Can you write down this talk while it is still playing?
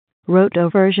RotO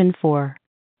version 4.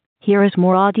 Here is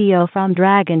more audio from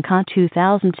DragonCon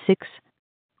 2006.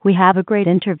 We have a great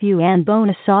interview and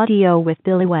bonus audio with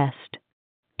Billy West.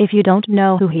 If you don't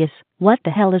know who he is, what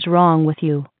the hell is wrong with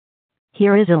you?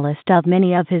 Here is a list of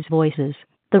many of his voices: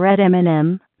 the Red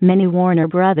M&M, many Warner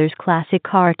Brothers classic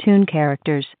cartoon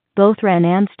characters, both Ren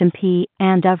and Stimpy,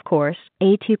 and of course,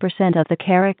 80% of the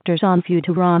characters on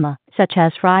Futurama, such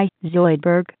as Fry,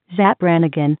 Zoidberg, Zap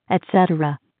Brannigan,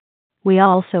 etc. We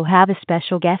also have a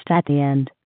special guest at the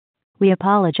end. We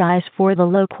apologize for the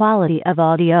low quality of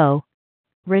audio.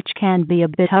 Rich can be a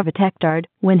bit of a tech-tard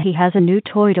when he has a new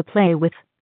toy to play with.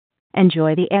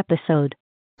 Enjoy the episode.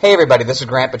 Hey everybody, this is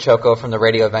Grant Pachoco from the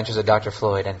Radio Adventures of Dr.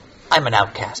 Floyd, and I'm an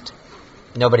outcast.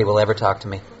 Nobody will ever talk to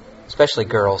me, especially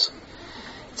girls.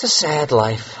 It's a sad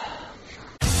life.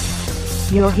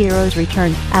 Your heroes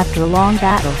return after a long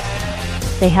battle.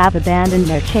 They have abandoned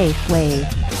their chase ways,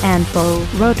 and so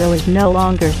RotO is no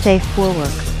longer safe for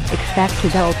work. Expect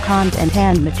adult content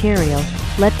and material.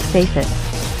 Let's face it,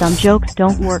 some jokes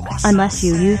don't work unless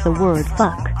you use the word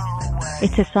fuck.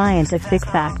 It's a scientific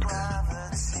fact.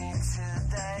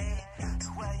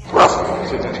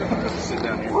 Sit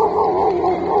down here.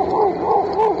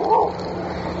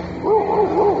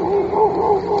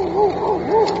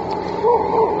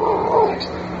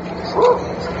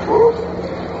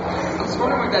 I was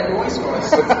wondering what that noise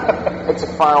was. It's a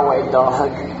faraway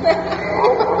dog.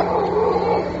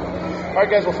 All right,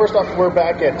 guys. Well, first off, we're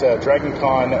back at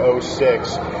DragonCon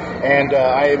 06, and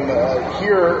I'm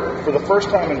here for the first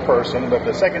time in person, but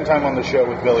the second time on the show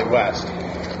with Billy West.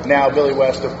 Now, Billy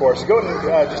West, of course. Go ahead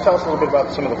and just tell us a little bit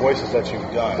about some of the voices that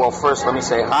you've done. Well, first, let me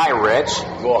say hi, Rich.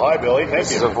 Well, hi, Billy. Thank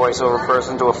This you. is a voiceover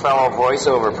person to a fellow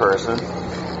voiceover person.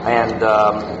 And,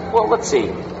 well, let's see.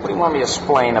 What do you want me to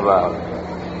explain about?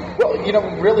 Well, you know,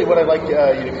 really what I'd like you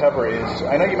to cover is,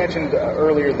 I know you mentioned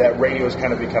earlier that radio is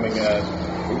kind of becoming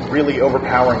really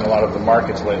overpowering a lot of the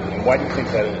markets lately. And why do you think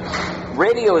that is?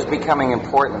 Radio is becoming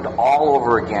important all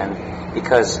over again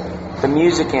because the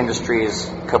music industry is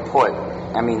kaput.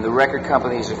 I mean, the record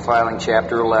companies are filing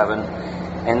Chapter 11,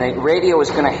 and the radio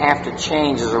is going to have to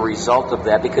change as a result of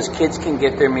that because kids can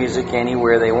get their music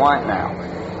anywhere they want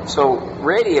now. So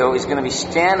radio is going to be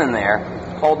standing there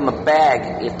holding the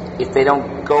bag if they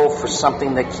don't go for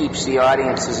something that keeps the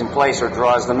audiences in place or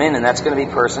draws them in, and that's going to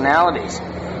be personalities.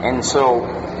 And so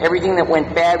everything that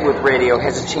went bad with radio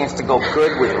has a chance to go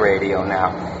good with radio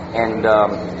now. And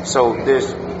so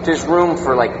there's room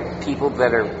for, like, people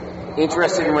that are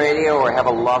interested in radio or have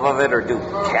a love of it or do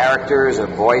characters or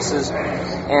voices.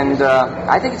 And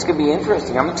I think it's going to be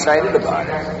interesting. I'm excited about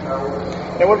it.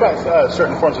 Now, what about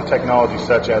certain forms of technology,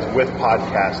 such as with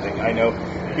podcasting? I know,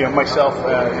 you know, myself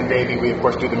and Davey, we, of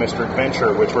course, do the Mr.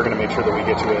 Adventure, which we're going to make sure that we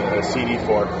get to a CD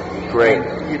for. Great.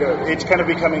 And, you know, it's kind of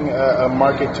becoming a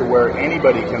market to where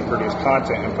anybody can produce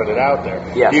content and put it out there.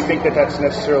 Yes. Do you think that that's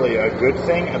necessarily a good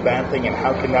thing, a bad thing, and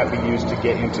how can that be used to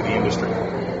get into the industry?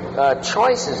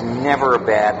 Choice is never a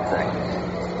bad thing.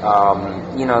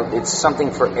 You know, it's something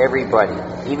for everybody.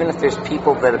 Even if there's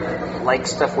people that like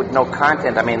stuff with no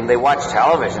content, I mean, they watch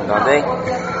television, don't they?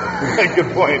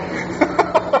 Good point.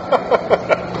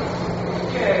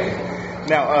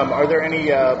 Now, are there any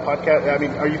podcasts? I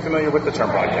mean, are you familiar with the term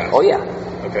podcast? Oh, yeah.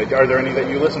 Okay. Are there any that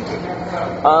you listen to?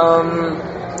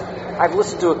 I've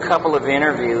listened to a couple of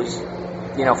interviews,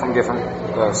 you know, from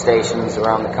different stations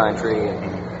around the country.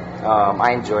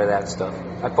 I enjoy that stuff.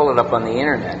 I pull it up on the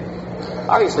internet.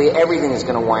 Obviously, everything is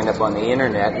going to wind up on the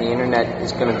internet, and the internet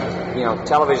is going to, you know,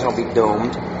 television will be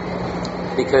doomed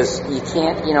because you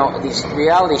can't, you know, these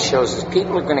reality shows,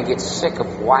 people are going to get sick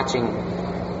of watching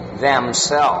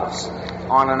themselves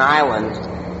on an island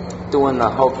doing the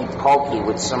hokey pokey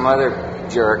with some other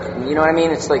jerk. You know what I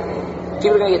mean? It's like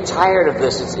people are going to get tired of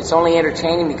this. It's only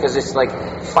entertaining because it's like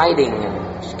fighting and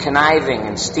conniving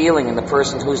and stealing, and the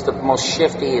person who's the most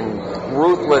shifty and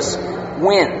ruthless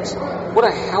wins. What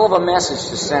a hell of a message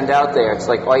to send out there. It's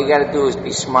like all you got to do is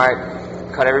be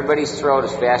smart, cut everybody's throat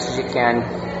as fast as you can,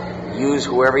 use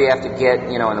whoever you have to get,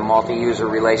 you know, in a multi-user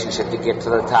relationship to get to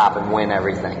the top and win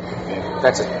everything.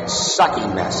 That's a sucky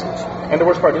message. And the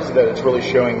worst part is that it's really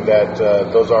showing that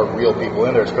those are real people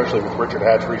in there, especially with Richard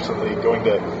Hatch recently going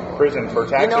to prison for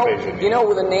tax evasion. You know,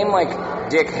 with a name like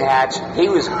Dick Hatch, he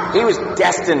was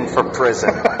destined for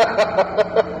prison.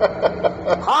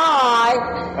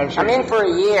 Hi! I'm in for a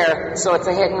year, so it's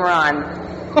a hit and run.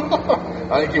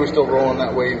 I think he was still rolling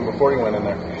that way even before he went in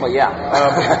there. Well,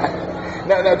 yeah.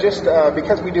 Now, just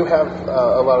because we do have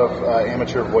a lot of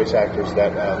amateur voice actors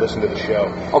that listen to the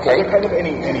show, okay, are there kind of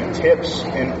any tips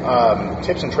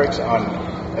and tricks on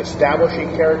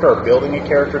establishing character or building a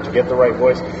character to get the right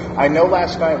voice? I know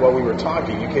last night while we were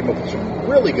talking, you came up with some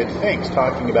really good things,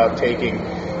 talking about taking,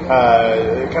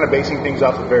 kind of basing things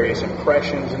off of various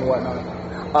impressions and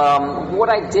whatnot. What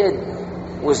I did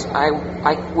was I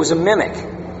was a mimic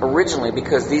originally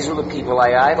because these were the people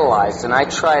I idolized, and I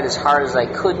tried as hard as I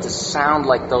could to sound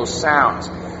like those sounds.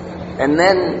 And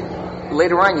then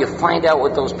later on, you find out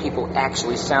what those people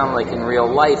actually sound like in real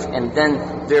life, and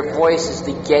then their voice is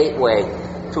the gateway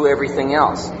to everything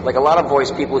else. Like a lot of voice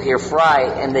people hear Fry,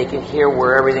 and they can hear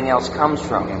where everything else comes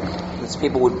from. It's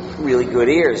people with really good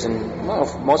ears, and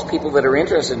most people that are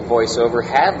interested in voiceover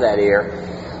have that ear.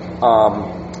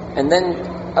 And then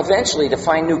eventually, to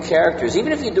find new characters,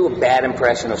 even if you do a bad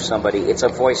impression of somebody, it's a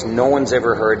voice no one's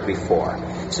ever heard before.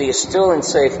 So you're still in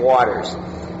safe waters.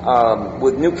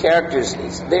 With new characters,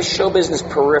 there's show business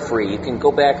periphery. You can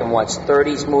go back and watch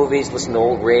 30s movies, listen to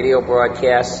old radio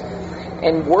broadcasts,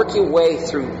 and work your way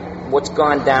through what's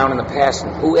gone down in the past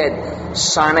and who had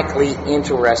sonically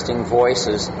interesting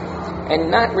voices,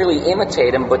 and not really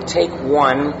imitate them, but take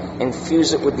one and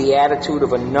fuse it with the attitude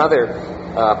of another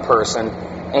person,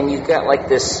 and you've got like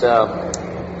this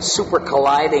super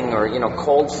colliding or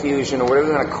cold fusion or whatever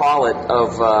you want to call it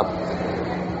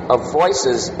of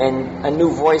voices, and a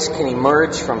new voice can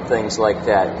emerge from things like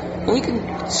that. And you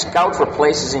can scout for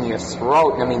places in your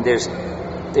throat. I mean, there's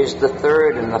the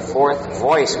third and the fourth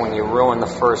voice when you ruin the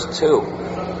first two.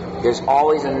 There's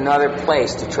always another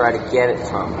place to try to get it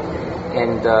from,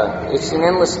 and it's an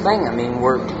endless thing. I mean,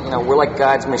 we're like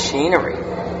God's machinery.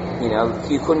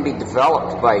 You couldn't be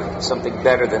developed by something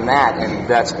better than that, and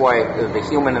that's why the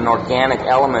human and organic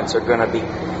elements are going to be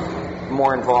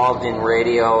more involved in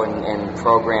radio and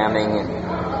programming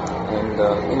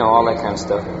and all that kind of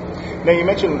stuff. Now, you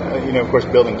mentioned, of course,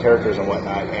 building characters and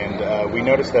whatnot, and we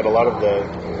noticed that a lot of the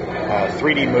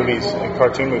 3D movies and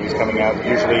cartoon movies coming out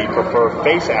usually prefer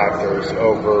face actors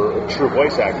over true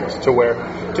voice actors,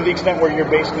 to the extent where you're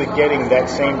basically getting that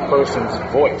same person's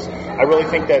voice. I really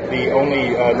think that the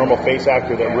only normal face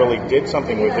actor that really did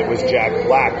something with it was Jack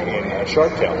Black in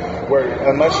Shark Tale, where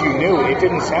unless you knew, it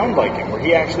didn't sound like him, where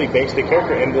he actually based the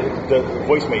character and the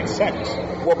voice made sense.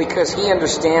 Well, because he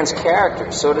understands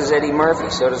characters. So does Eddie Murphy.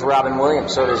 So does Robin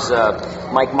Williams. So does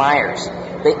Mike Myers.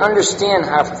 They understand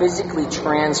how to physically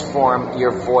transform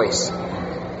your voice.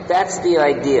 That's the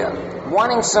idea.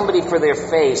 Wanting somebody for their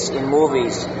face in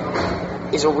movies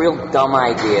is a real dumb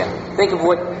idea. Think of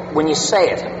when you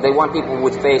say it, they want people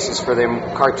with faces for their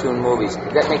cartoon movies.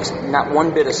 That makes not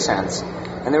one bit of sense.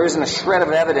 And there isn't a shred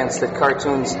of evidence that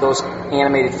cartoons, those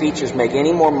animated features, make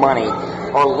any more money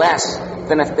or less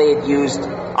than if they had used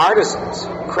artisans,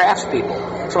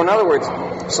 craftspeople. So in other words,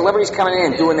 celebrities coming in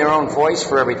and doing their own voice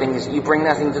for everything, you bring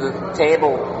nothing to the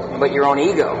table but your own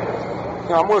ego.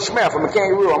 I'm Will Smith, I'm a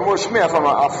kangaroo. I'm Will Smith, I'm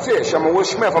a fish. I'm a Will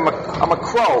Smith, I'm a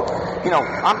crow.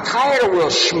 I'm tired of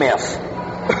Will Smith.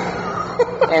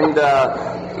 And,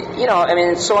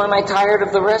 so am I tired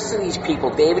of the rest of these people?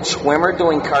 David Schwimmer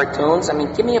doing cartoons? I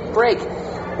mean, give me a break.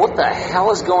 What the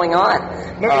hell is going on?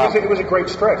 No, it was a great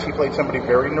stretch. He played somebody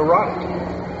very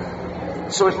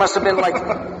neurotic. So it must have been like,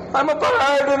 I'm a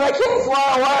bird and I can't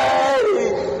fly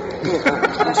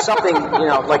away. Something,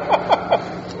 like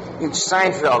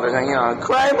Seinfeld, and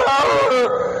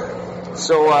Kramer.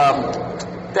 So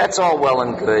that's all well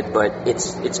and good, but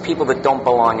it's people that don't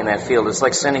belong in that field. It's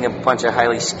like sending a bunch of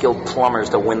highly skilled plumbers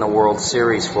to win the World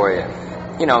Series for you.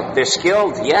 They're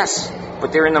skilled, yes,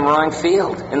 but they're in the wrong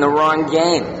field, in the wrong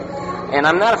game. And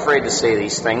I'm not afraid to say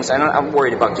these things. I'm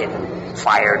worried about getting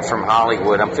fired from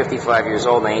Hollywood. I'm 55 years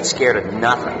old and I ain't scared of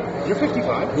nothing. You're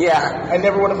 55? Yeah. I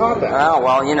never would have thought that. Oh,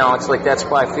 well, it's like that's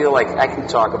why I feel like I can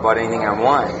talk about anything I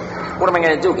want. What am I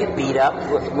going to do, get beat up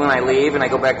when I leave and I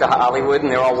go back to Hollywood and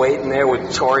they're all waiting there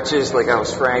with torches like I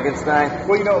was Frankenstein?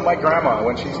 Well, my grandma,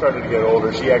 when she started to get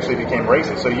older, she actually became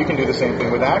racist, so you can do the same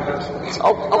thing with actors.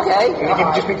 Oh, okay. And you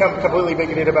can just become completely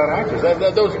bigoted about actors.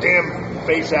 Those damn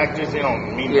face actors, they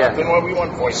don't mean nothing. Well, we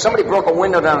want voice. Somebody broke a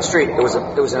window down the street. It was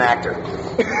an actor.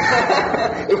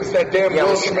 It was that damn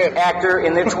Will Smith. Actor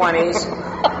in their 20s.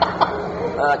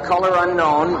 Color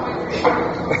unknown.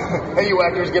 Hey, you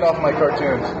actors, get off my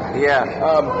cartoons.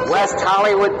 Yeah. West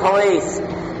Hollywood Police.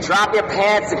 Drop your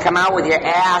pants and come out with your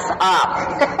ass up.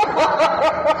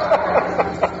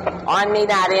 On me,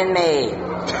 not in me.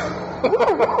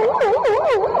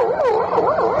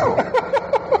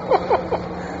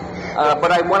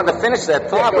 But I wanted to finish that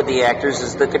thought with the actors,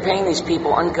 is that they're paying these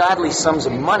people ungodly sums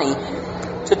of money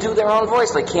to to do their own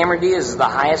voice. Like Cameron Diaz is the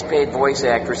highest paid voice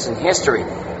actress in history.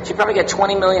 She probably got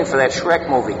 $20 million for that Shrek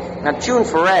movie. Now, June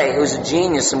Foray, who's a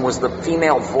genius and was the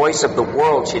female voice of the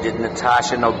world, she did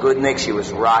Natasha No Goodnick, she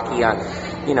was Rocky on,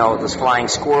 those flying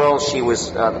squirrels, she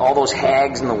was all those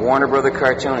hags in the Warner Brother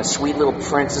cartoon, and sweet little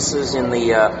princesses in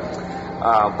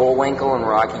the Bullwinkle and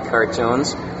Rocky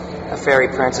cartoons, a fairy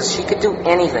princess. She could do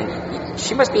anything.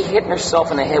 She must be hitting herself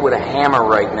in the head with a hammer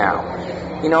right now,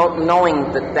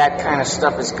 knowing that kind of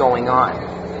stuff is going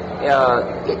on.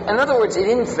 In other words, it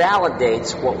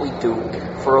invalidates what we do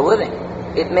for a living.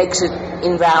 It makes it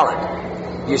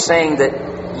invalid. You're saying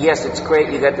that, yes, it's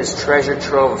great, you got this treasure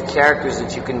trove of characters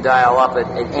that you can dial up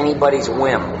at anybody's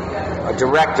whim. A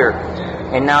director,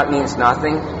 and now it means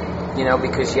nothing,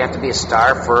 because you have to be a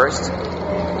star first.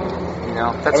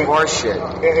 That's horse shit.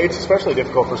 It's especially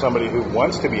difficult for somebody who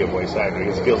wants to be a voice actor,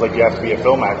 because it feels like you have to be a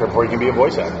film actor before you can be a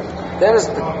voice actor. That is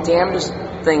the damnedest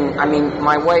thing. I mean,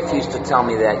 my wife used to tell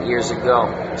me that years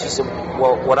ago. She said,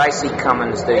 well, what I see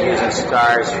coming is they're using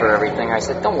stars for everything. I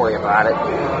said, don't worry about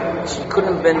it. She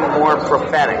couldn't have been more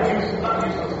prophetic.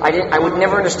 I would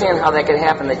never understand how that could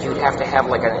happen, that you'd have to have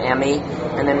like an Emmy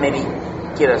and then maybe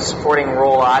get a supporting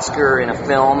role Oscar in a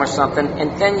film or something,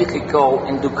 and then you could go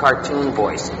and do cartoon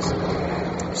voices.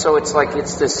 So it's like,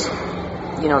 it's this,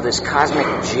 this cosmic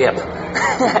gyp.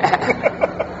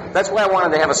 That's why I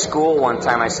wanted to have a school one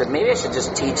time. I said, maybe I should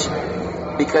just teach,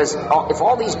 because if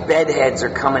all these bedheads are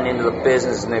coming into the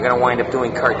business and they're going to wind up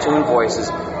doing cartoon voices,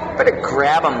 better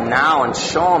grab them now and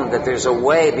show them that there's a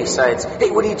way besides,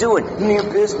 hey, what are you doing? In your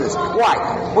business.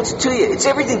 Why? What's it to you? It's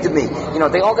everything to me.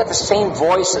 They all got the same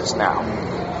voices now.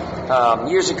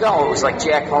 Years ago, it was like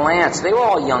Jack Palance. They were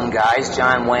all young guys,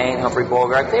 John Wayne, Humphrey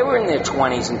Bogart. They were in their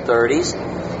 20s and 30s,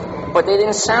 but they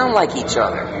didn't sound like each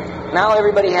other. Now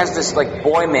everybody has this like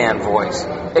boy man voice,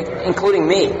 including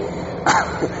me.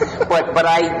 but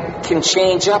I can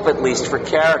change up at least for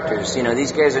characters.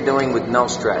 These guys are doing with no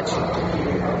stretch.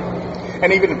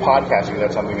 And even in podcasting,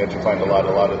 that's something that you find a lot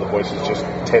of the voices just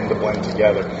tend to blend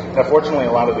together. Now, fortunately,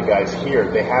 a lot of the guys here,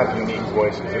 they have unique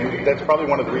voices. And that's probably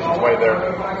one of the reasons why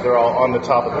they're all on the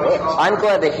top of the list. I'm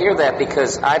glad to hear that,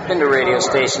 because I've been to radio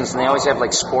stations and they always have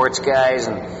like sports guys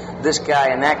and this guy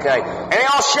and that guy, and they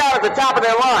all shout at the top of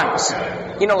their lungs.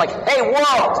 Like, hey,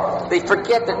 world! They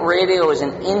forget that radio is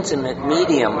an intimate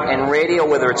medium, and radio,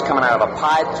 whether it's coming out of a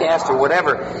podcast or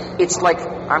whatever, it's like,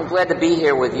 I'm glad to be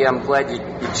here with you. I'm glad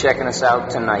you're checking us out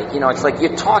tonight. It's like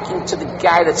you're talking to the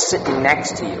guy that's sitting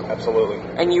next to you. Absolutely.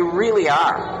 And you really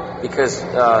are, because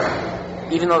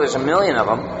even though there's a million of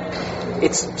them,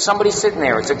 it's somebody sitting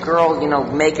there. It's a girl,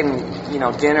 making,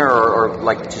 dinner or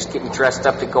like just getting dressed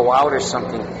up to go out or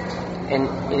something.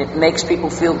 And it makes people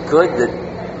feel good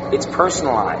that it's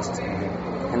personalized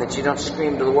and that you don't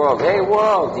scream to the world, hey,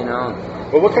 world,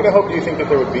 Well, what kind of hope do you think that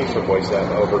there would be for voice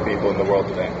over people in the world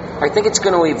today? I think it's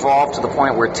going to evolve to the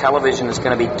point where television is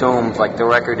going to be doomed like the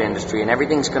record industry, and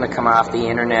everything's going to come off the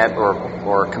internet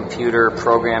or computer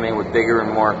programming with bigger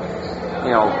and more,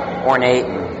 ornate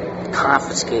and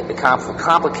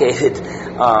complicated,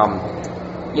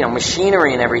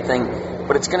 machinery and everything,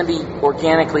 but it's going to be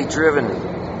organically driven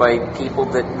by people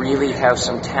that really have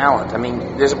some talent. I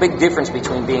mean, there's a big difference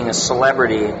between being a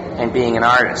celebrity and being an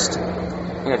artist.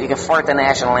 If you can fart the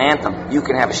national anthem, you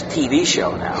can have a TV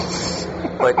show now.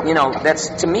 But,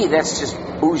 to me, that's just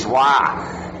bourgeois.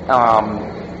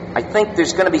 I think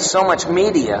there's going to be so much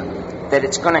media that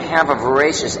it's going to have a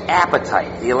voracious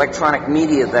appetite. The electronic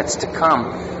media that's to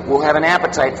come will have an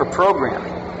appetite for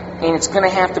programming. And it's going to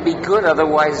have to be good,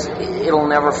 otherwise it'll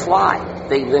never fly.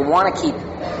 They want to keep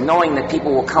knowing that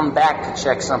people will come back to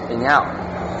check something out.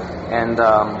 And,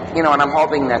 and I'm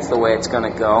hoping that's the way it's going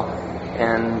to go.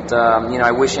 And,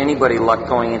 I wish anybody luck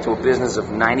going into a business of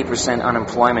 90%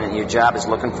 unemployment and your job is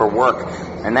looking for work.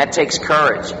 And that takes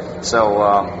courage. So,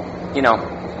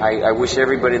 I wish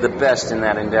everybody the best in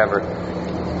that endeavor. Do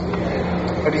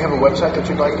you have a website that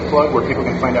you'd like to plug where people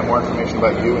can find out more information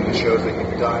about you and the shows that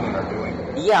you've done and are doing?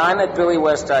 Yeah, I'm at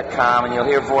BillyWest.com, and you'll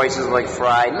hear voices like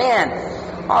Fry. Man,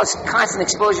 all this constant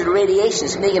exposure to radiation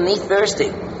is making me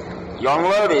thirsty. Young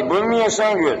lady, bring me a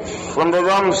sandwich from the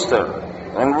dumpster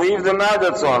and leave the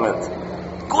maggots on it.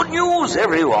 Good news,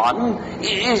 everyone.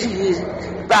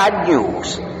 Bad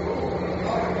news.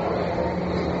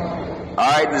 All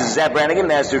right, this is Zap Brannigan,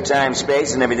 master of time,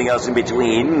 space, and everything else in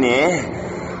between.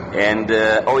 And,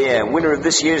 winner of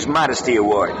this year's Modesty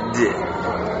Award.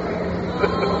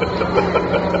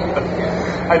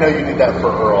 I know you did that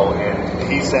for Earl, and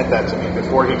he sent that to me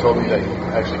before he told me that you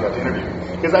actually got the interview.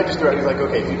 Because I just threw out, he's like,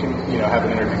 okay, if you can, have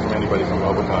an interview from anybody from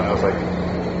Obicon. I was like,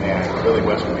 man, Billy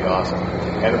West would be awesome.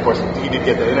 And of course, he did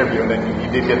get the interview, and then he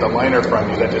did get the liner from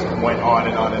you that just went on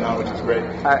and on and on, which is great.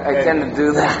 I tend to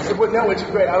do that. But no, which is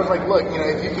great. I was like, look,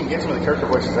 if you can get some of the character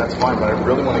voices, that's fine, but I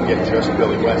really want to get just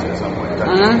Billy West at some point,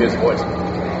 his voice.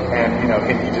 And,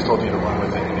 he just told you to run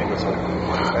with it, and it was like,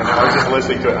 and I was just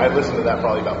listening to it. I listened to that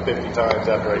probably about 50 times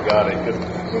after I got it, because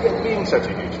being such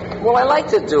a huge fan. Well, I like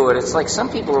to do it. It's like some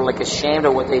people are like ashamed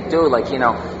of what they do. Like,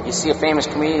 you see a famous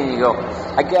comedian and you go,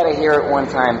 I gotta hear it one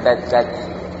time,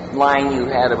 that line you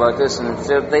had about this, and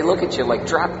they look at you like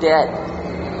drop dead.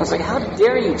 I was like, how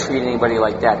dare you treat anybody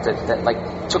like that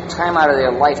like took time out of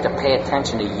their life to pay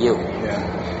attention to you?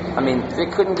 Yeah. I mean, there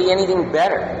couldn't be anything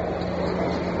better.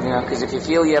 Because if you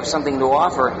feel you have something to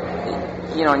offer,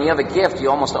 and you have a gift, you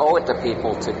almost owe it to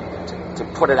people to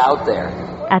put it out there.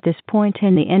 At this point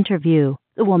in the interview,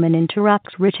 the woman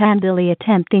interrupts Rich and Billy,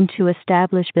 attempting to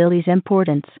establish Billy's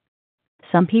importance.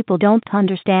 Some people don't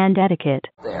understand etiquette.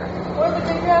 There. What did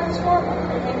you have this for?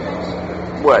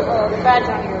 What? The badge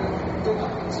on your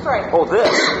stripe. Oh,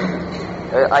 this.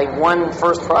 I won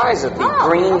first prize at the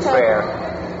Green Fair.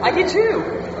 I did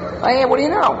too. Oh, yeah, what do you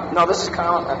know? No, this is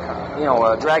Dragon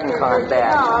Con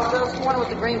badge. No, I was the one with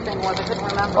the green thing was. I couldn't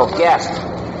remember. Oh, guest.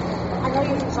 I know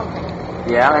you from something.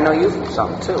 Yeah, I know you from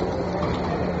something, too.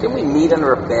 Didn't we meet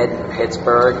under a bed in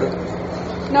Pittsburgh?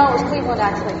 No, it was Cleveland,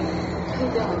 actually. How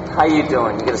you doing? How you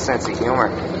doing? You get a sense of humor.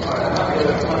 You're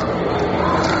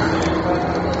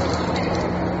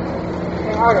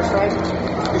an artist, right?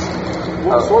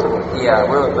 What sort of it? Yeah,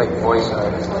 we're like voice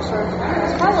artists. It's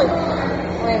probably...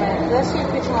 Wait a minute. Did I see a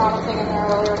picture on the thing in there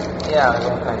earlier? Yeah,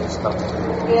 that kind of stuff.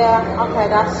 Yeah, okay,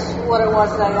 that's what it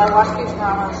was. I watched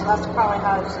Futurama, so that's probably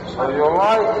how it's... So you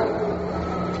like it?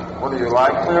 What do you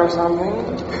like or something? You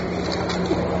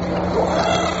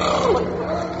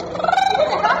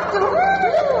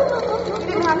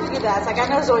didn't have to do that. It's like, I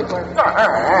know Zoidberg.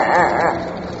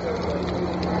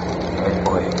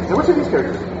 Which of these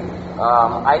characters?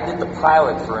 I did the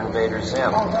pilot for Invader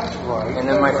Zim. Oh, that's right. And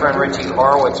then my friend Richie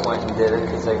Horowitz went and did it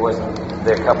because it wasn't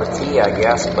their cup of tea, I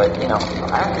guess. But, I don't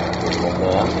give a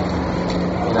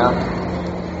damn.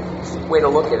 It's the way to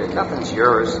look at it. Nothing's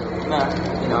yours. You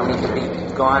could be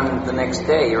gone the next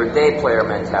day. You're a day player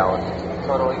mentality.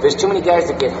 Totally. There's too many guys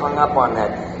that get hung up on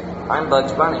that, I'm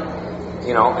Bugs Bunny,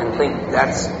 and think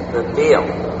that's the deal.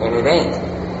 And it ain't.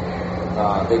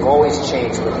 They've always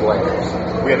changed the players.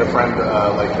 We had a friend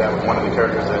like that with one of the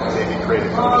characters that Davey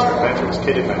created for Mr. Adventure, was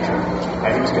Kid Adventure.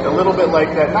 And he was a little bit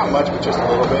like that, not much, but just a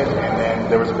little bit. And then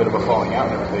there was a bit of a falling out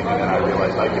and everything. And then I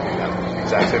realized I could do that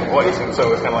exact same voice. And so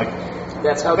it was kind of like,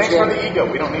 that's how thanks for the ego,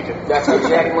 we don't need you. That's how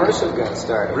Jack Mercer got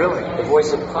started. Really? The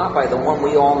voice of Popeye, the one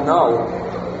we all know,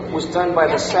 was done by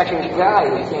the second guy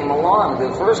who came along.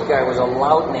 The first guy was a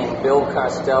lout named Bill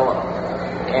Costello.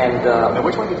 And now,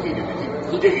 which one did he do?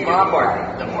 He did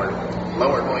Popeye. The more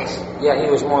lower voice. Yeah, he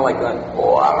was more like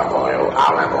olive oil.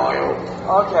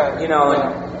 Okay.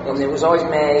 And it was always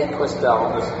May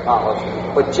Costello, was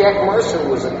Olive. But Jack Mercer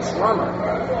was a drummer,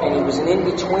 and he was an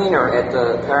in-betweener at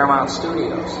the Paramount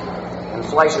Studios and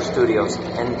Fleischer Studios.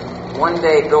 And one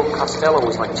day, Bill Costello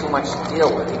was like too much to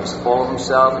deal with. He was full of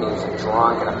himself, and he was a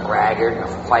drunk and a braggart and a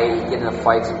fight. He'd get into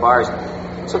fights at bars.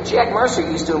 So Jack Mercer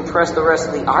used to impress the rest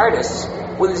of the artists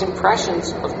with his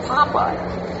impressions of Popeye.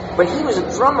 But he was a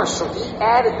drummer, so he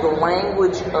added the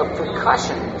language of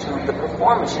percussion to the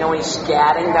performance. When he's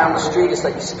scatting down the street, it's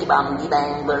like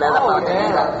skibam-bang,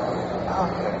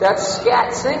 that's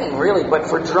scat singing, really, but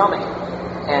for drumming.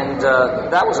 And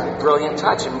that was a brilliant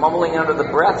touch. And mumbling under the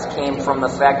breath came from the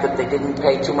fact that they didn't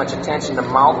pay too much attention to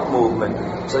mouth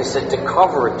movement. So they said to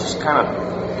cover it, just kind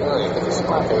of...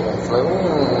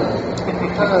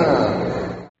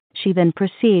 She then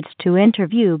proceeds to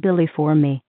interview Billy for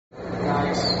me.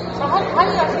 Nice. So how do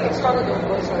you actually get started doing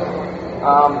voiceover?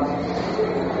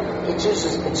 It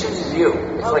chooses you.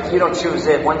 It's like you don't choose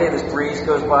it. One day this breeze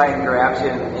goes by and grabs you,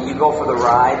 and you go for the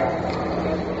ride.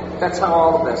 That's how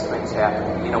all the best things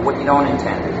happen. What you don't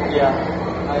intend. Yeah,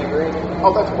 I agree.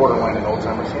 Oh, that's borderline an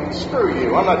old-timer saying, screw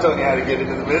you, I'm not telling you how to get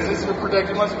into the business, you're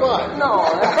protecting my spot. No,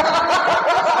 that's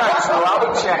not true.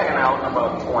 I'll be checking out in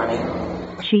about 20.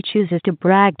 She chooses to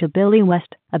brag to Billy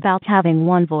West about having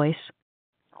one voice.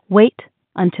 Wait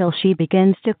until she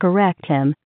begins to correct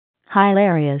him.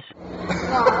 Hilarious. No,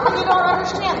 you don't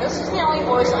understand. This is the only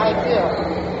voice I do.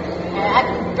 And I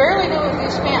barely do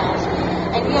Spanish.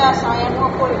 And yes, I am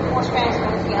more Spanish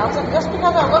than anything else. And just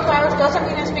because I look Irish doesn't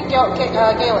mean I speak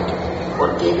Gaelic.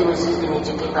 ¿Por qué no hiciste mi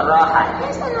chiquita roja?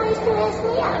 Esa no es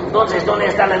mía. Entonces, ¿dónde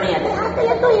está la mía?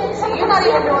 You're not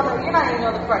even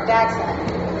doing the correct accent.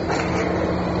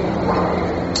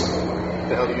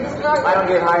 The hell do you know? I don't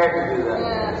get hired to do that.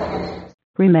 Yeah, it's okay.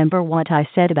 Remember what I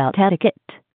said about etiquette?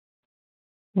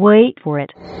 Wait for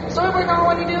it. So everybody know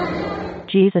what you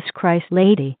do? Jesus Christ,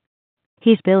 lady.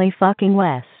 He's Billy fucking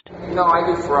West. No, I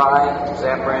do Fry,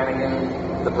 Zap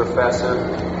Brannigan, The Professor,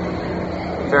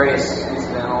 various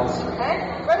incidentals. Okay.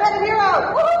 Redheaded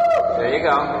hero! Woohoo! There you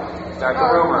go. Start the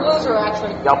rumor. Loser,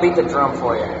 actually. I'll beat the drum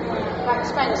for you. Back to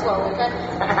Spanish slowly, okay?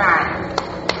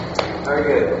 Very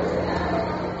good.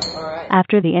 All right.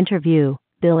 After the interview,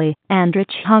 Billy and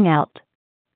Rich hung out.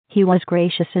 He was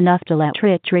gracious enough to let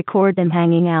Rich record them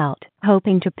hanging out,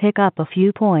 hoping to pick up a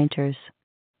few pointers.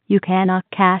 You can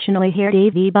occasionally hear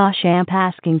Davey Beauchamp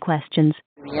asking questions.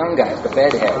 The young guys, the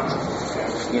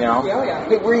bedheads, you know? Yeah.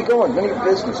 Hey, where are you going? None of your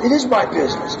business. It is my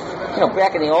business. You know,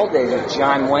 back in the old days,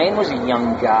 John Wayne was a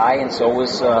young guy, and so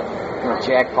was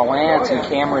Jack Palance and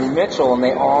Cameron Mitchell, and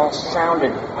they all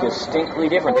sounded distinctly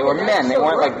different. They were men. They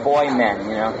weren't like boy men,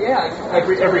 you know? Yeah.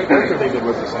 Every character they did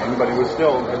was the same, but it was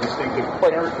still a distinctive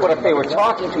character. But if they were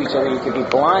talking to each other, you could be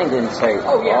blind and say,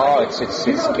 oh, it's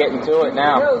getting to it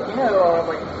now.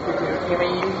 You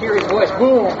hear his voice,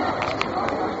 boom.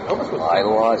 I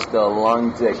lost a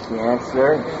lung to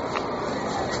cancer.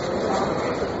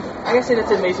 I gotta say that's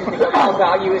the amazing thing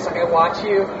about you is like I watch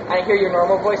you and I hear your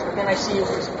normal voice, but then I see you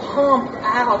just pump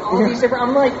out all these different.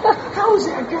 I'm like, how is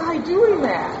that guy doing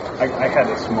that? I had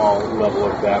a small level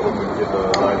of that when we did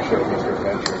the live show, Mr.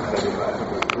 Adventure. I think it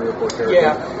was 3 or 4 characters.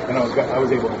 Yeah. And I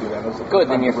was able to do that. Good,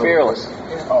 then you're fearless.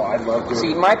 Oh, I love doing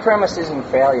See, my premise isn't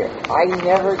failure. I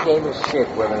never gave a shit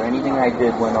whether anything I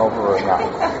did went over or not.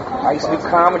 I used to do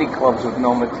comedy clubs with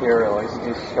no material. I used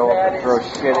to just show up and throw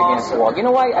shit against the wall. You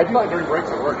know why? I do that during breaks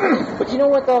at work. But you know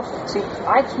what, though? See,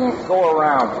 I can't go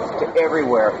around to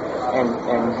everywhere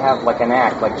and have like an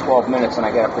act, like 12 minutes, and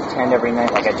I gotta pretend every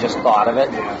night like I just thought of it.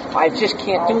 I just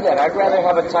can't do that. I'd rather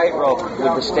have a tightrope with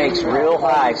the stakes real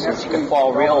high so that you can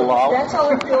fall real low. That's how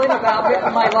I'm feeling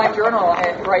about my live journal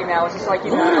right now. It's just like,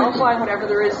 I'll find whatever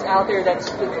there is out there that's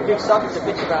the big subject to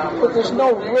bitch about. But there's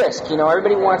no risk,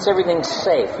 everybody wants everything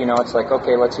safe, it's like,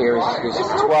 okay, let's hear his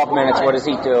 12 minutes, what does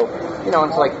he do?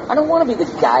 It's like, I don't want to be the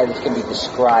guy that's going to be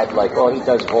described like, oh, he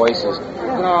does voices.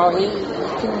 No, he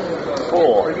can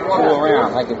fool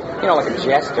around, like a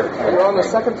jester. You're on the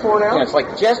second floor now? It's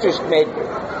like jesters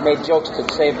made jokes to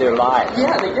save their lives.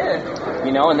 Yeah, they did.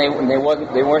 And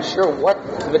they weren't sure what,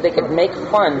 but they could make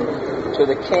fun to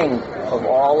the king of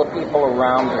all the people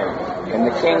around him. And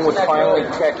the king would finally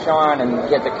catch on and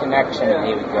get the connection, and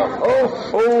he would go, oh,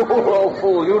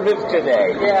 fool, you live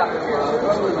today. Yeah.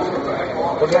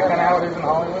 Was that kind of how it is in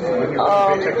Hollywood? When you're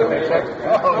paycheck to paycheck?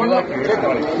 Oh, we like you. You're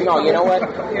funny. No, you know what?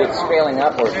 It's failing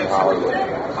upwards in Hollywood.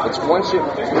 It's once you're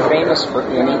famous for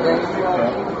anything,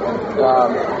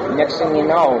 next thing you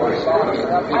know,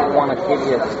 people want to give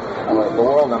you the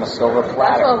world on a silver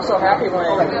platter. That's why I'm so happy when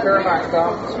Paramount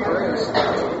dumped Cruise.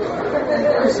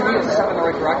 Because to me, it's a step in the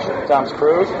right direction. Tom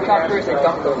Cruise? Tom Cruise, they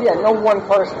dumped him. Yeah, no one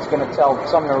person's going to tell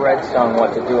Sumner Redstone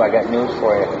what to do. I got news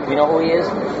for you. You know who he is?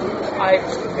 I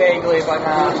vaguely, but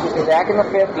not. Back in the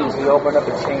 50s, he opened up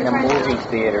a chain of movie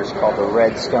theaters called the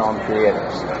Redstone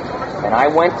Theaters. And I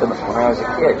went to them when I was a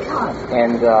kid.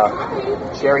 And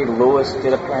Jerry Lewis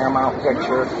did a Paramount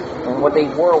picture. And what they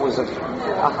were was a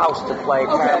house to play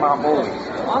Paramount movies.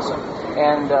 Awesome.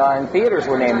 And theaters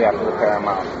were named after the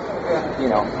Paramount.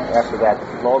 After that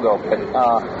logo. But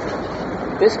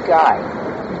this guy,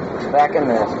 back in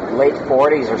the late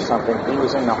 40s or something, he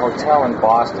was in the hotel in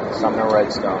Boston, Sumner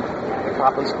Redstone, the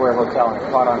Copley Square Hotel, and it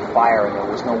caught on fire, and there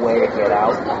was no way to get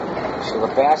out. So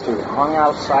the bastard hung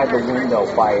outside the window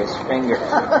by his fingers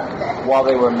while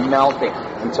they were melting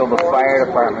until the fire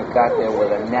department got there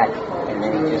with a net, and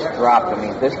then he just dropped. I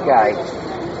mean, this guy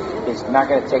is not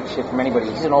going to take shit from anybody.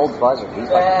 He's an old buzzard. He's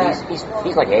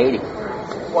like 80.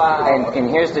 Wow. And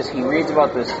here's this, he reads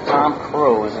about this Tom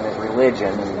Cruise and his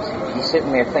religion, and he's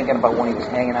sitting there thinking about when he was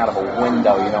hanging out of a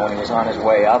window, when he was on his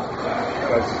way up.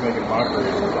 Guys just making mockery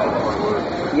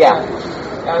of Yeah.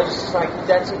 I was just like,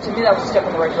 to me that was a step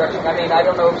in the right direction. I mean, I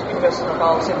don't know if you listen to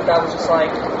policy, but that was just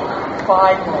like,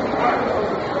 finally.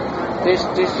 There's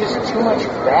just too much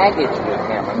baggage with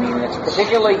him. I mean, it's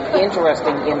particularly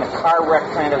interesting in the car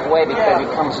wreck kind of way because he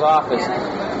comes off as,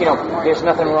 there's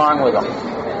nothing wrong with him.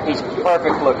 He's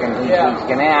perfect looking. He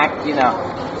can act,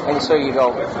 And so you go,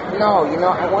 no,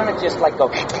 I want to just like go,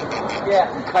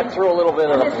 cut through a little bit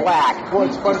of the flack. Well,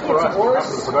 it's fun for us. That's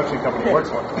what the production company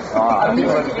works with.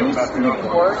 He's getting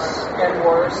worse and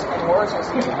worse and worse as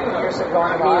years are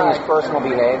going by. His personal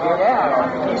behavior?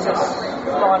 Yeah. He's just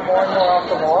gone more and more off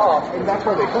the wall. And that's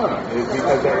why they cut him, is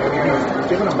because he's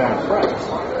giving them bad press.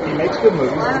 He makes good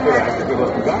movies, he's a good actor, good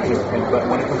looking guy and everything, but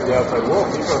when it comes to the outside world,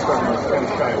 people are starting to kind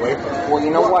of shy away from it. Well,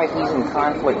 you know why he's in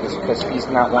conflict is because he's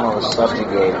not one of the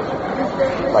subjugated.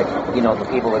 Like, the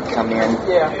people that come in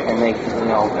and they,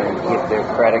 and give their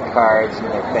credit cards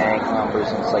and their bank numbers,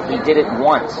 and it's like he did it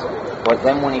once. But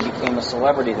then when he became a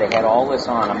celebrity, they had all this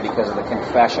on him because of the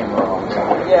confession room.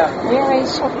 Yeah, he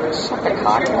sucked a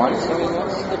cock once. I mean,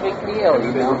 what's the big deal,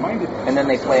 And then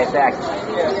they play it back.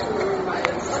 Yeah,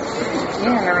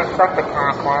 and then I sucked the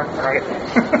cock once, right? I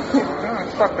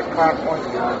sucked the cock once.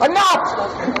 Enough!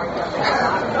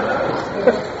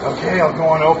 Okay, I'll go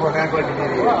on Oprah and act like an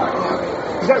idiot.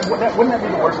 Wouldn't that be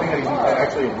the worst thing, that he's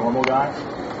actually a normal guy?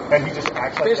 And he just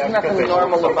acts like there's nothing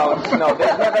normal about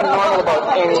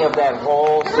any of that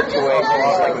whole situation.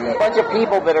 It's like a bunch of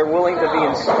people that are willing to be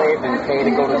enslaved and pay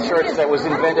to go to church that was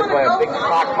invented by a big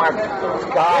pockmarked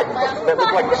god that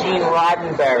looked like Gene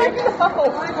Roddenberry.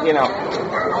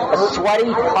 A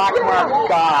sweaty pockmarked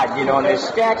god, and there's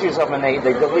statues of him and they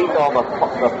delete all the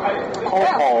poke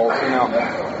holes,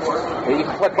 You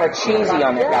can put Marchese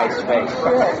on that guy's face.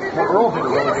 Well, Earl did a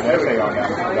really good essay on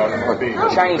that about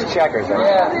MRB. Chinese checkers,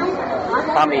 right?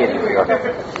 Comedy in New York.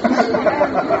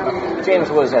 James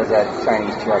Woods has that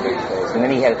Chinese checkers face, and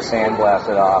then he had it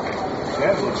sandblasted off.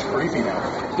 Yeah, he looks creepy now.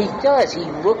 He does. He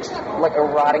looks like a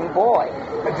rotting boy.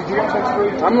 Did you watch that story?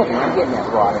 I'm getting that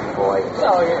rotting boy.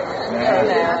 Oh,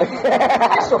 yeah.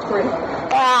 You're so pretty. I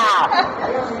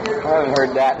haven't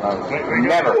heard that one.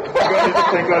 Never.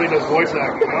 Thank God he does voice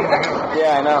acting. Oh my God.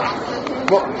 Yeah, I know.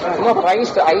 Well, no, but I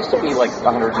used to be like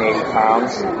 180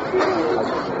 pounds.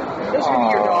 Those should be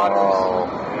your daughters.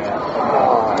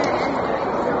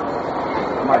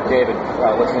 Mark David,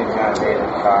 what's his name?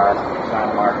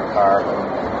 John Mark Carr.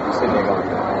 He's sitting there going.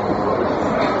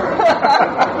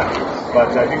 But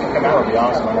I think the finale will be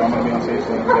awesome. I'm going to be on stage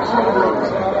and get some other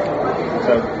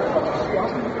So,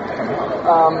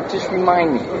 just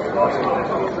remind me.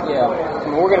 Yeah,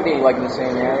 we're going to be like in the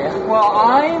same area. Well,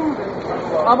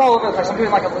 I'm all over the place. I'm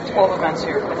doing like 12 events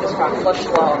here at this time. Let's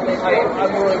slow.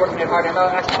 I'm really working it hard. I'm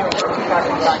actually doing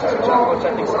 2,000 designs, which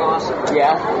I think is awesome.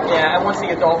 Yeah? Yeah, and once the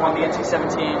adult one, the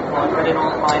NC-17 one, I did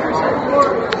all the minors, and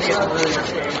it gets really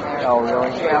entertaining. Oh, really?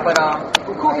 Yeah, but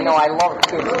cool. I love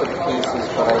kids with pieces,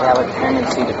 but I have a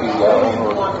tendency to be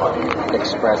over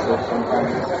expressive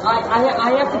sometimes.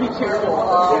 I have to be careful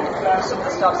of some of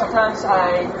the stuff. Sometimes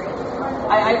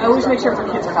I always make sure the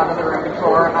kids are not in the room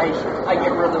before I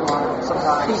get really wild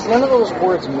sometimes. See, none of those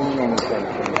words mean anything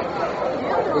to me.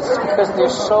 It's because they're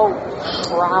so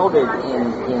shrouded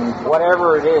in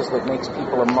whatever it is that makes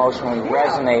people emotionally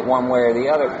resonate one way or the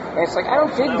other. And it's like, I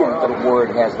don't think that the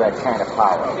word has that kind of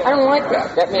power. I don't like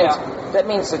that. That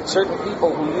means that certain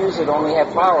people who use it only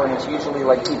have power, and it's usually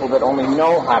like people that only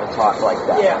know how to talk like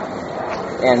that. Yeah.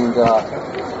 And,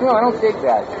 I don't dig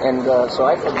that. And so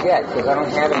I forget, because I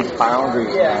don't have any boundaries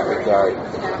in that regard.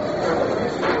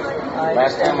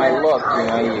 Last time I looked,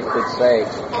 you could say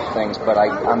things, but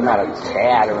I'm not a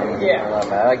dad or anything. Yeah.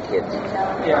 I like kids.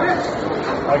 Yeah.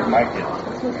 I like my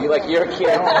kids. You like your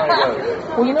kid?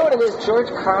 Well, you know what it is? George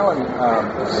Carlin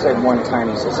said one time,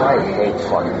 he says, I hate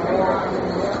fucking people.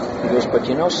 He goes, but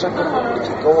you know something? If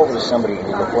you go over to somebody and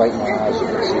you look right in the eyes, you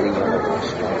can see the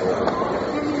universe.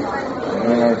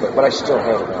 But I still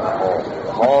hate it on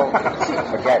the whole.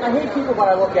 Forget it. I hate people, but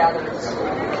I look at them.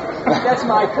 That's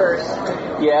my curse.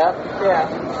 Yeah? Yeah.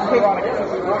 I hate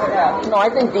yeah. No, I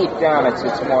think deep down it's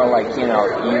more like, you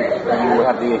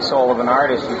have the soul of an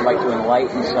artist. You'd like to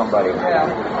enlighten somebody. Yeah.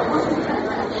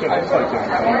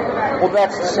 Well,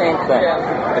 that's the same thing.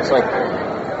 Yeah. It's like,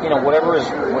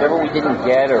 whatever we didn't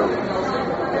get or,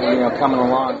 coming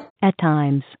along. At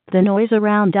times, the noise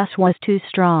around us was too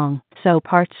strong, so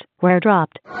parts were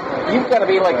dropped. You've got to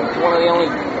be like one of the only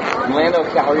Lando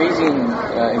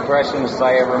Calrissian impressionists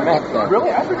I ever met then. Really?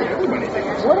 I forget everybody.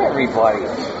 What everybody?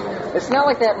 It's not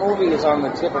like that movie is on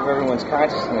the tip of everyone's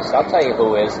consciousness. I'll tell you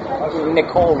who is.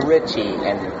 Nicole Richie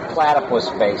and Platypus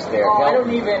Face there. Oh, I don't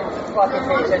even fucking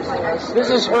pay attention to this. This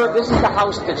is the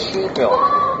house that she built.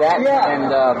 That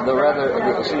and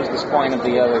she was the spawn of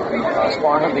the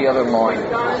other loin.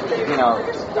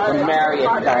 The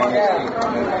Marriott Dynasty.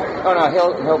 Oh no,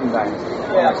 Hilton Dynasty.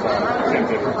 Yeah. Same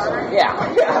difference. Yeah.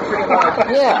 Yeah, pretty much.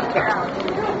 Yeah.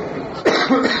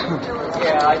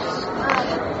 Yeah,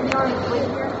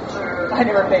 I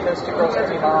never paid those two girls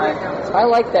any mind. I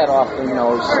like that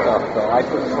off-the-nose stuff, though. I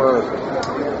prefer,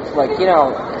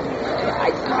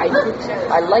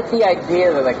 I like the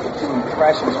idea that I could do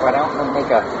impressions, but I don't want to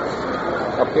make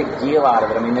a a big deal out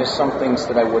of it. I mean, there's some things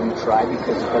that I wouldn't try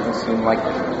because it doesn't seem like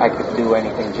I could do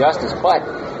anything justice. But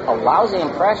a lousy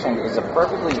impression is a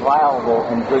perfectly viable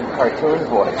and good cartoon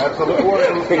voice.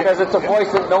 Absolutely. Because it's a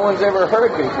voice that no one's ever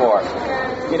heard before.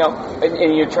 You know,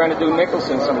 and you're trying to do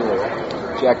Nicholson, somebody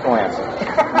like Jack Palance.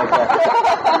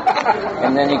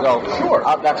 And then you go, sure,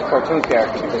 that's a cartoon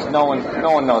character because no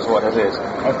one knows what it is.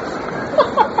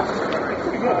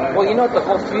 Well, you know what, the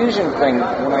whole fusion thing,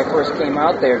 when I first came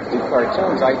out there to do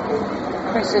cartoons, I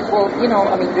said, well, you know,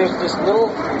 I mean, there's this little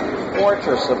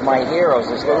fortress of my heroes,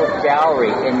 this little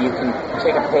gallery, and you can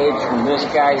take a page from this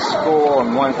guy's school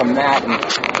and one from that, and,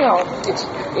 you know,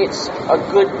 it's a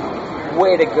good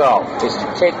way to go, is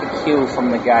to take the cue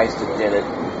from the guys that did it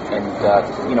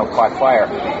and, you know, caught fire.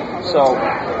 So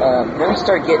then we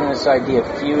started getting this idea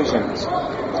of fusions,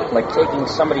 like taking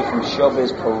somebody from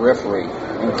showbiz periphery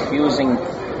and fusing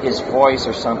his voice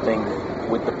or something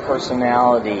with the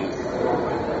personality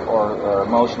or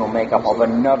emotional makeup of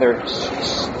another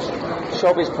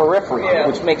showbiz periphery,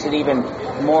 which makes it even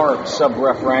more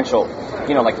sub-referential,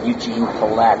 you know, like Eugene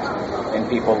Collette and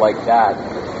people like that.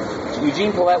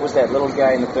 Eugene Collette was that little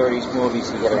guy in the 30s movies.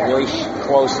 He had a really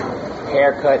close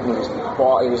haircut, and he was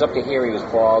bald. He was up to here. He was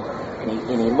bald, and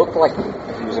he looked like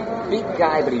he was a big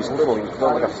guy, but he was little. He was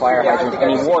built like a fire hydrant,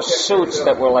 and he wore suits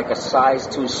that were like a size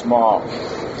too small.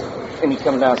 And he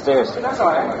comes downstairs. You know,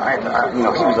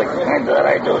 he was like, I thought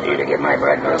I told you to get my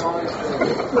breakfast.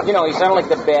 You know, he sounded like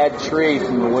the bad tree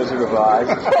from The Wizard of Oz.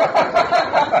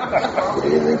 What do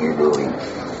you think you're doing?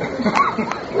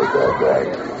 What's that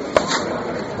guy?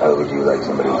 How would you like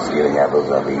somebody stealing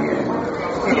apples off of you?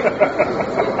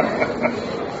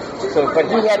 So, but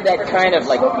he had that kind of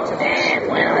like,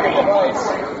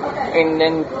 and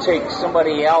then take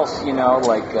somebody else, you know,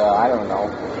 like, I don't know,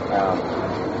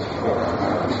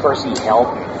 Percy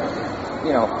Helton.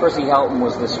 You know, Percy Helton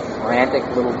was this frantic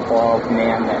little bald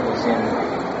man that was in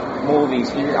movies.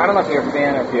 I don't know if you're a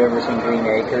fan or if you've ever seen Green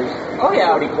Acres. Oh,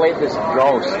 yeah. But he played this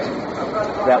ghost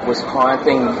that was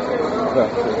haunting the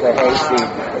hayseed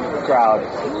crowd.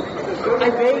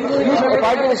 If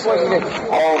I do this voice,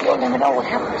 you'll never know what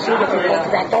happens soon if you go to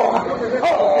that door.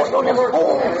 Oh, you'll never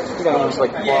know. You know, he was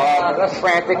like, a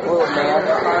frantic little man.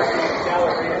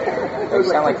 They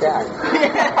sound like that.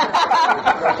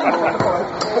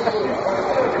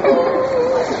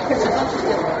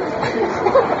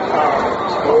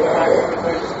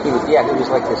 He was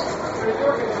like this.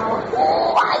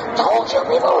 Oh, I told you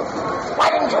people. Why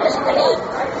didn't you listen to me?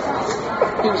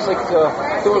 He was like,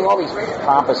 there were all these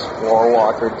pompous floor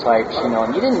walker types, you know,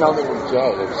 and you didn't know they were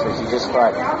gay. It was, you just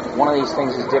thought one of these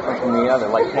things is different from the other,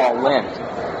 like Paul Lynde.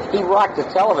 He rocked the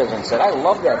television set. I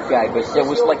love that guy, but there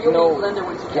was like no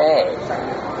gay.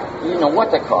 You didn't know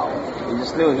what to call him. You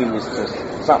just knew he was just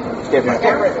something different.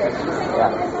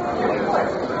 Yeah.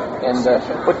 And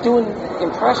but doing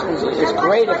impressions is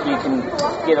great if you can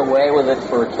get away with it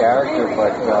for a character,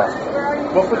 but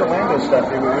well, for the Lando stuff,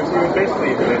 it was basically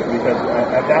because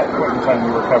at that point in time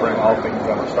we were covering all things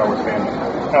on the Star Wars fandom.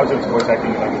 I was into voice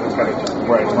acting, and it was kind of just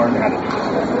where I learned how to do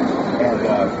this. And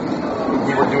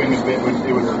we were doing a bit.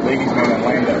 It was Ladies' Man and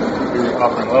Lando. We were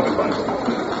offering love advice,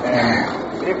 and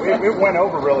it went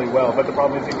over really well. But the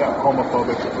problem is it got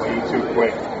homophobic way too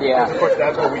quick. Yeah. Of course,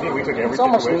 that's what we did. We took every. It's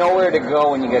almost nowhere to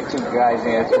go when you get two guys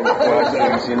answering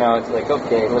questions. You know, it's like,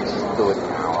 okay, let's just do it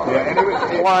now. Yeah, and it was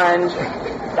plunge.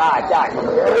 Die.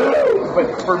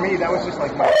 But for me, that was just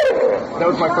like that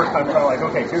was my first time kind of like,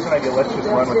 okay, here's an idea, let's just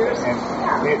run with it. And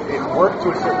it worked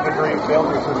to a certain degree, it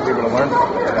failed to a certain degree, but I learned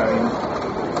from it. I mean,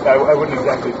 I wouldn't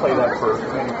exactly play that for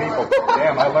many people.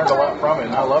 Damn, I learned a lot from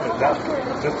it, and I love it.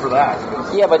 Just for that.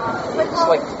 Yeah, but it's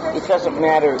like, it doesn't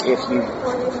matter if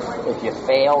you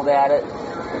failed at it,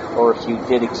 or if you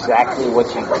did exactly what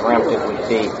you dreamt it would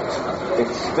be.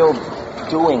 It's still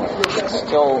doing it. It's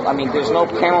still, I mean, there's no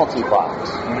penalty box.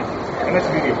 Mm-hmm. And that's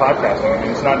the beauty of podcasting. I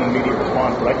mean, it's not an immediate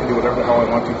response, but I can do whatever the hell I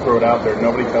want to, throw it out there.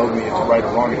 Nobody tells me it's right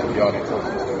or wrong, it's the audience.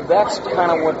 That's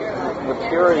kind of what the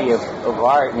purity of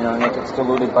art, you know, and it gets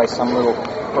diluted by some little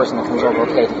person that comes over,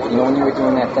 okay, you know, when you were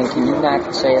doing that thing, can you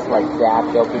not say it like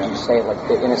that, Bill? Could you say it like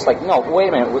that? And it's like, no, wait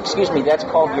a minute, excuse me, that's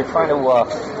called, you're trying to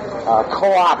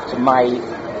co-opt my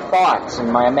thoughts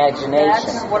and my imagination.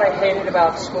 That's what I hated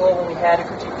about school when we had to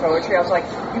critique poetry. I was like,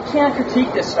 you can't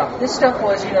critique this stuff. This stuff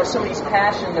was, you know, somebody's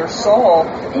passion, their soul,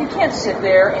 and you can't sit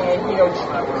there and, you know,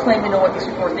 claim to know what these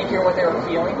people were thinking or what they were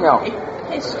feeling. No.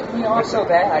 It's, you know, it's so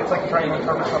bad. It's like trying to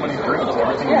interpret somebody's dreams.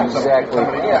 Everything exactly.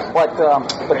 Yeah. But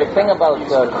the thing about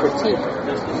critique,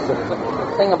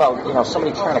 the thing about, you know,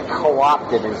 somebody trying to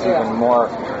co-opt it is even more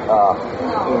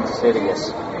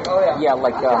insidious. Oh, yeah. Yeah,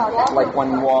 like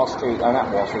when Wall Street,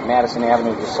 not Wall Street, Madison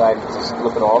Avenue decided to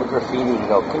look at all the graffiti and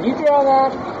go, can you draw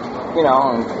that? You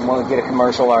know, and want to get a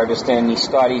commercial artist in, he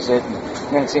studies it,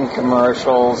 and then it's in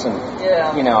commercials, and,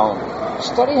 you know,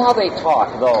 study how they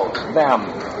talk, them.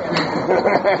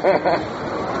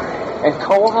 And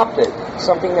co-opted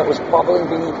something that was bubbling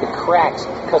beneath the cracks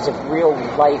because of real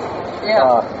life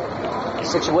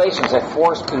situations that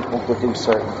force people to do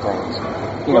certain things.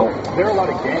 You know, there are a lot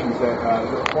of gangs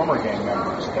that former gang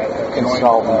members that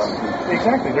consultants.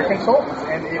 Exactly, they're consultants,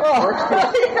 and it works.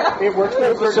 It works.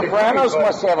 The Sopranos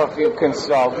must have a few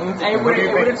consultants. And what do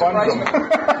you think funds them?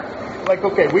 Like,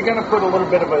 okay, we're going to put a little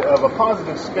bit of a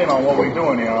positive spin on what we're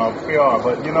doing, you know, PR,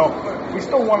 but, you know, we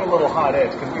still want a little hot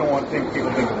edge because we don't want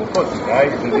people thinking we're pussy,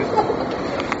 right?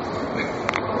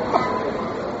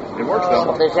 It works, though.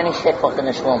 So if there's any shitfuck in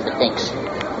this room that thinks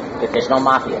that there's no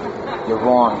mafia, you're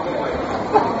wrong.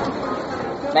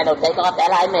 Man, take off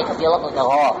that eye makeup, you look like a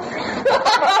whore.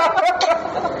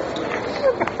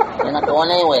 You're not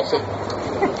going anywhere, see?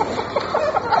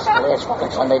 That's the last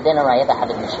fucking Sunday dinner I ever had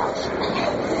in this house.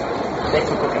 Thanks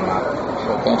for cooking, Ron.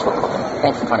 Thanks for cooking.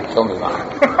 Thanks for trying to kill me, Ron.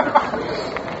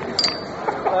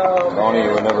 Tony,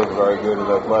 you were never very good at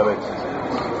athletics.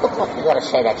 What the fuck you gotta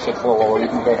say that shit for while we're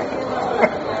eating dinner?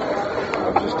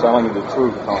 I'm just telling you the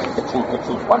truth, Tony. The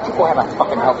truth. Why don't you go have a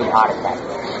fucking healthy heart attack?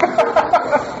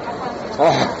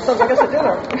 Sounds like it's a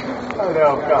dinner. Oh,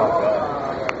 no,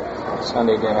 God.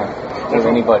 Sunday dinner with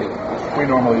anybody. We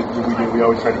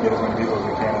always try to get as many people as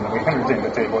we can, and then we entertain the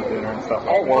table at dinner and stuff.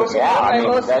 Oh, well, yeah, I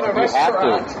mean, that you have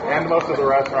to. And most of the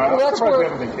restaurants. Well, I'm surprised we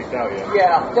haven't been kicked out yet.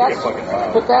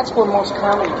 Yeah. But that's where most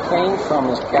comedy came from,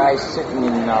 is guys sitting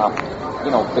in,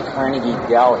 the Carnegie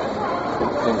Deli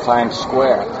in Times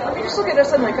Square. I mean, just look at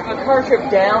us on like a car trip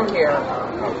down here.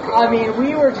 I mean,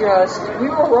 we were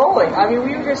rolling. I mean,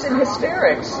 we were just in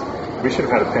hysterics. We should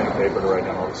have had a pen and paper to write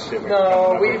down all this shit.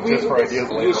 Just for ideas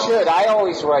later. You should. I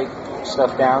always write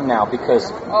stuff down now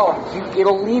because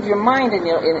it'll leave your mind, and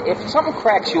if something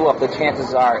cracks you up, the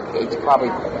chances are it's probably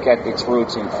got its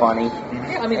roots in funny.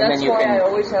 Yeah, I mean, that's why I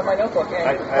always have my notebook.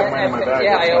 I have mine in my bag.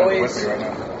 Yeah, I always. With me right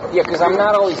now. Yeah, because I'm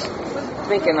not always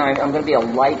thinking I'm going to be a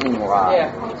lightning rod.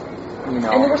 Yeah. You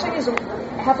know. And the worst thing is,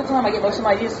 half the time I get most of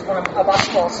my ideas when I'm about to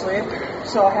fall asleep,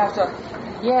 so I have to.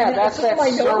 Yeah, that's that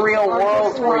surreal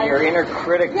world where your inner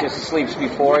critic just sleeps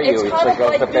before you. It like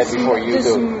goes to bed before you this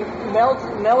do.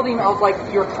 Melding of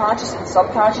like your conscious and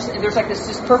subconscious, and there's like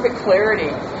this perfect clarity.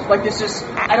 Like this just,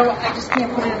 I just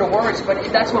can't put it into words, but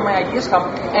that's when my ideas come.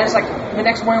 And it's like the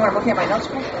next morning when I'm looking at my notes.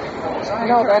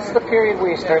 No, that's the period where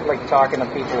you start like talking to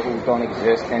people who don't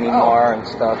exist anymore and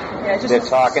stuff. Yeah, they're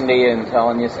talking to you and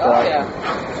telling you stuff. Oh, yeah.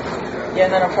 Yeah,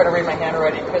 and then I'm trying to read my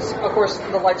handwriting because, of course,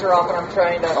 the lights are off and I'm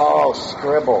trying to... Oh,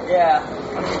 scribble. Yeah,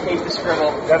 I hate the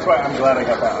scribble. That's why I'm glad I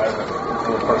got that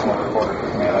little personal recorder.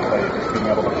 Man, I tell you, just being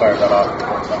able to fire that off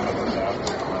before something goes down.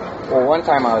 Well, one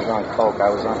time I was on coke. I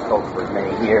was on coke for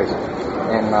many years.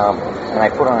 And I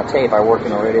put on a tape. I worked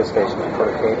in a radio station. I put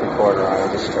a tape recorder on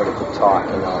and just started to talk,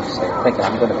 thinking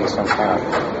I'm going to be some kind of,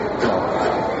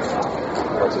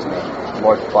 what's his name?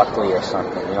 Lord Buckley or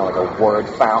something, like a word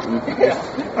fountain,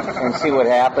 and see what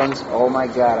happens. Oh my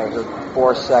God, I heard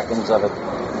 4 seconds of it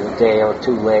a day or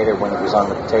two later when it was on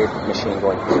the tape machine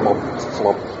going flop,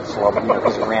 flop, flop,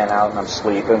 because it ran out and I'm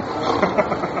sleeping.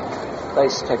 I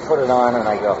put it on and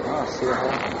I go, see what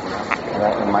happens? And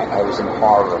I was in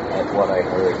horror at what I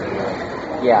heard.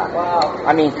 Yeah. Wow.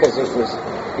 I mean, because it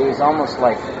was almost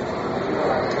like,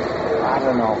 I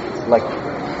don't know, like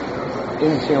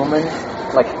inhuman.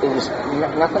 Like, it was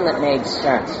nothing that made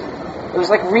sense. It was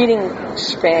like reading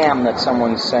spam that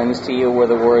someone sends to you where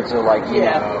the words are like, you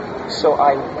know. So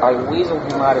I weaseled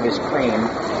him out of his cream,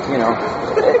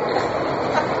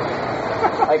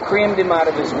 I creamed him out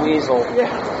of his weasel.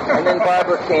 Yeah. And then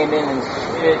Barbara came in and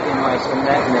spit in my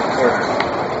cement mixer.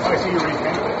 I see you read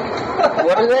fanfic.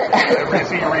 What is it? I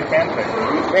see you read fanfic.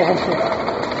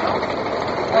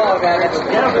 Oh, man,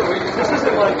 this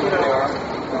isn't like,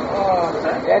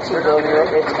 that's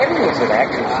everything's an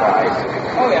exercise.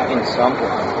 Oh, yeah. In some way.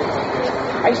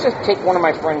 I used to take one of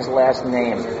my friend's last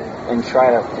name and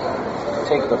try to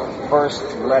take the first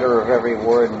letter of every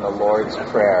word in the Lord's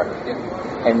Prayer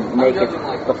and make it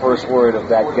the first word of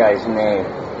that guy's name.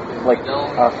 Like,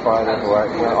 our Father who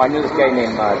art... I knew this guy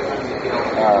named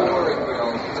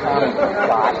Tom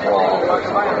Gottwald.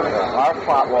 Our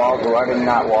Fotwald, who art in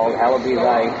Notwald, hallowed be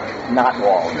thy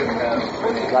Notwald.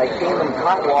 Thy kingdom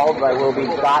Cotwald, thy will be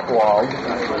Gottwald.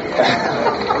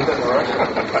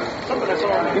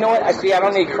 You know what? I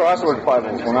don't need crossword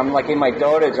puzzles. When I'm like in my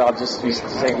dotage, I'll just be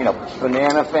saying,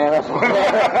 banana, fana. Well,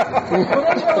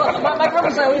 my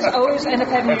problem is I always end up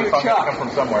having to do Chuck. Come from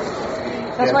somewhere.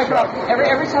 That's my problem.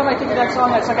 Every time I think of that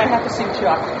song, it's like I have to sing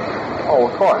Chuck. Oh,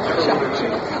 of course.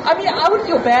 I mean, I would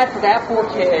feel bad for that poor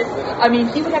kid. I mean,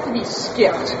 he would have to be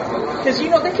skipped. Because, they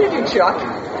can't do Chuck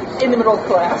in the middle of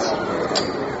class.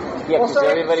 Yeah, because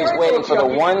everybody's waiting for the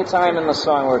one time in the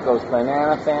song where it goes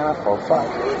banana, fana, fuck.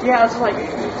 Yeah, it's like,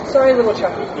 sorry, little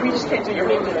Chucky, we just can't do your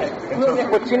name today.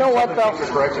 But you know what, though?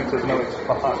 Correction says no, it's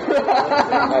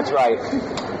That's right.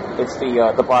 It's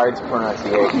the Bard's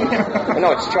pronunciation.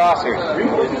 No, it's Chaucer's.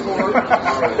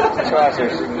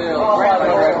 Chaucer's.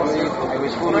 I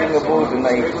was fooling the booth and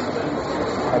I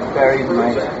buried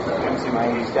my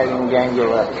studying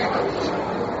ganglia.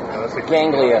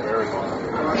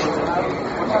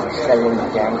 Studying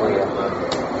ganglia.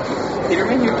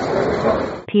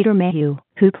 Peter Mayhew,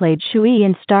 who played Chewie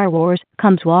in Star Wars,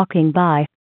 comes walking by.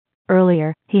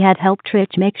 Earlier, he had helped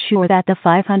Rich make sure that the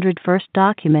 501st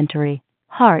documentary,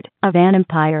 Heart of an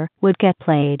Empire, would get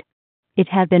played. It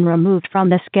had been removed from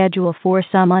the schedule for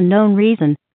some unknown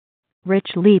reason.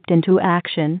 Rich leaped into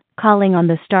action, calling on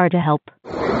the star to help.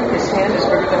 His hand is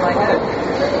bigger than my head.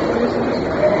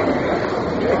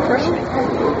 It crushed me.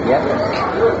 Yep.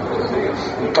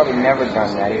 He probably never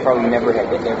done that. He probably never had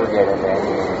to ever get into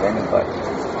anything with anybody.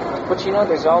 But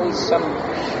there's always some...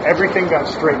 Everything got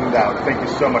straightened out. Thank you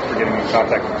so much for getting me in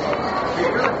contact with us.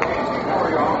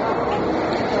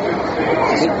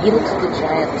 He looks like a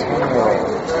giant 10-year-old.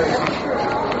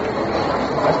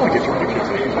 I just want to get your picture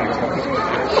taken.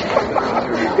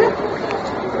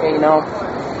 Hey,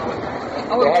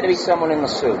 there had to be someone in the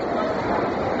suit.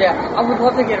 Yeah, I would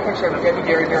love to get a picture of Debbie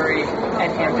Derry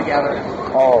and him together.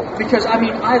 Oh. Because,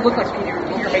 I look like Peter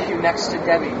Mayhew next to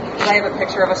Debbie. And I have a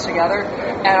picture of us together,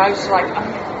 and I was like,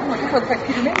 oh my God, I look like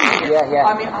Peter Mayhew. Yeah.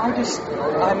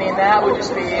 That would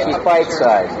just be... She's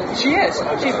bite-sized. She is. She's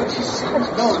such a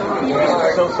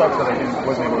It still sucks that I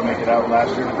wasn't able to make it out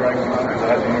last year to Dragon Con because I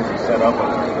had the interview set up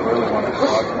and I really wanted to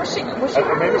talk.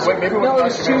 Maybe no, it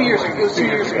was 2 years ago. It was 2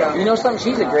 years ago. You know something?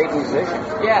 She's a great musician.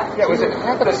 Yeah. Was it?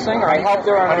 Heck of a singer. I helped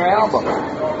her on her album.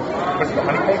 Was it the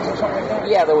Honey Pigs or something like that?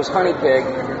 Yeah, there was Honey Pig,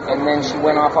 and then she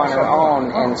went off on her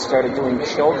own and started doing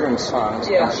children's songs.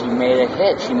 Yeah. And she made a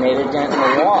hit. She made a dent in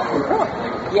the wall.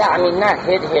 Yeah, not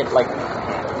hit like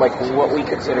what we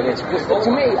consider hits. Because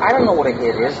to me, I don't know what a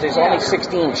hit is. There's only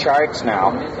 16 charts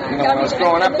now. When I was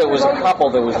growing up, there was a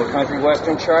couple. There was the country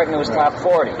western chart, and there was top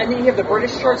 40. And then you have the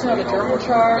British charts now, the German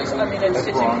charts. It's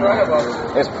incredible.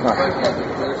 There's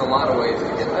a lot of ways to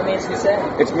get it. It's insane.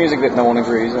 It's music that no one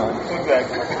agrees on.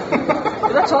 Exactly.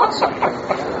 But that's awesome.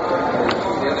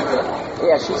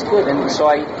 Yeah, she's good. And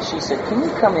so she said, can you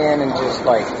come in and just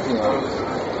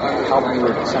help me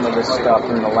with some of this stuff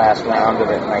in the last round of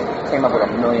it? And I came up with a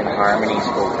million harmonies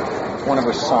for one of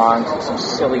her songs, some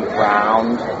silly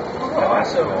round.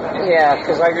 Yeah,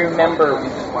 because I remember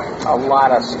a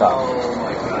lot of stuff.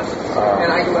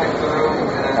 And I go back to the room.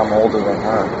 I'm older than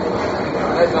her.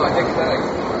 No, I think that.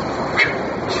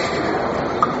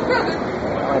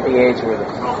 I'm at the age where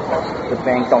the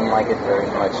bank don't like it very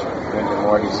much when the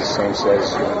mortgage the same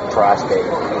says prostate.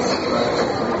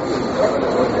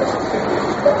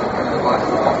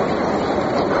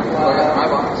 My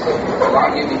box.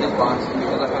 Rob gave me his box.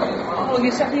 Oh,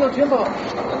 you sent me a Jimbo.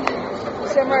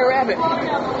 Samurai Rabbit.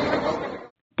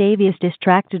 Davey is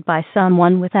distracted by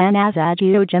someone with an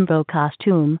Azagio Jimbo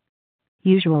costume.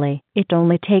 Usually, it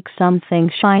only takes something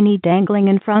shiny dangling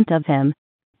in front of him.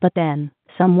 But then,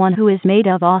 someone who is made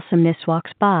of awesomeness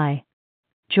walks by.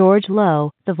 George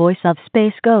Lowe, the voice of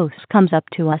Space Ghost, comes up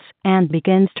to us and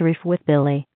begins to riff with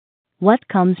Billy. What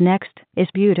comes next is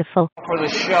beautiful. For the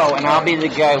show, and I'll be the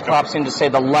guy who pops in to say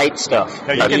the light stuff.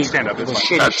 Yeah, you can stand up. The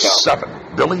shitty At stuff.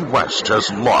 7, Billy West has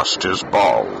lost his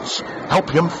balls. Help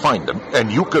him find them,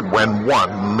 and you could win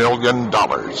 $1 million.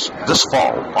 This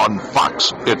fall on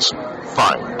Fox, it's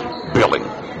Find Billy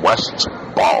West's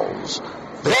Balls.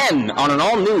 Then, on an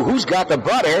all-new Who's Got the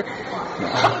Butter...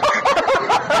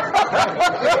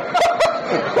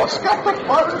 Who's got the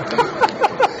butter?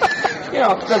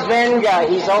 The Zen guy,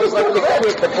 he's always like the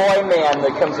boy man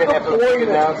that comes in after the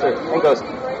announcer and goes,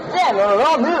 then, on an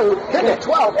all-new, then at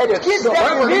 12, and it's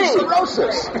Celebrity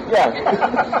cirrhosis. Yeah.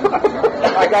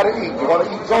 I gotta eat. You wanna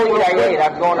eat? Go eat, I ate.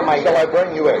 I'm going to my... Shall I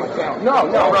bring you a?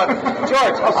 No.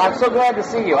 George, I'm so glad to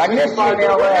see you. I missed you in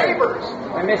L.A.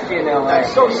 I missed you in L.A.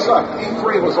 So sucked.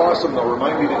 E3 was awesome, though.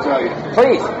 Remind me to tell you.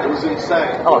 Please. It was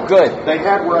insane. Oh, good. They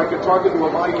had where I could talk into a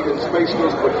mic and Space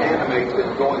Ghost would animate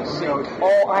and go and see.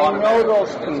 Oh, I know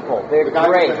those people. They're the guy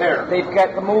great. With the hair. They've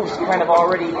got the moves kind of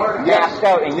already mapped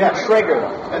out, and you trigger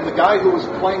them. And the guy who was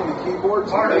playing the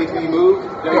keyboards that made me move,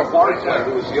 Dave Barclay,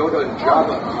 who was Yoda and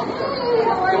Jabba.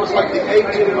 It was like the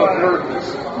A-team of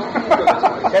nerdness.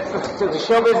 That's the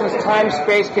show business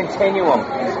time-space continuum.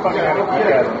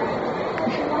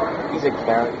 He's a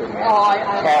character, man. Oh, I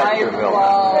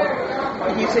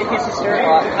love. He's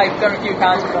hysterical. I've done a few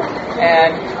cons with him,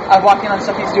 and I walk in on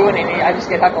stuff he's doing, and I just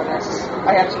get heckled.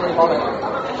 I absolutely love it.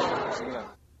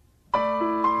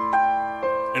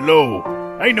 Hello.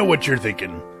 I know what you're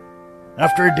thinking.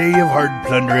 After a day of hard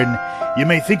plundering, you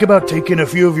may think about taking a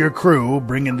few of your crew,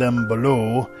 bringing them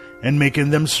below, and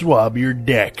making them swab your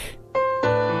deck.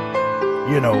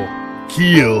 You know,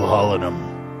 keel hauling them.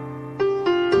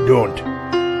 Don't.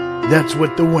 That's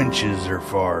what the winches are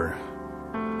for.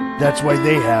 That's why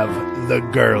they have the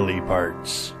girly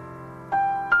parts.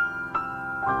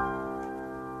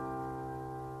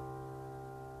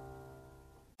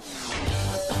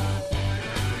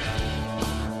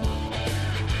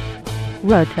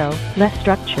 RotO, less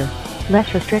structure,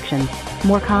 less restrictions,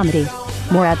 more comedy,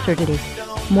 more absurdity,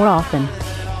 more often.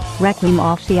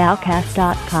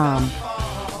 RequiemOffTheOutcast.com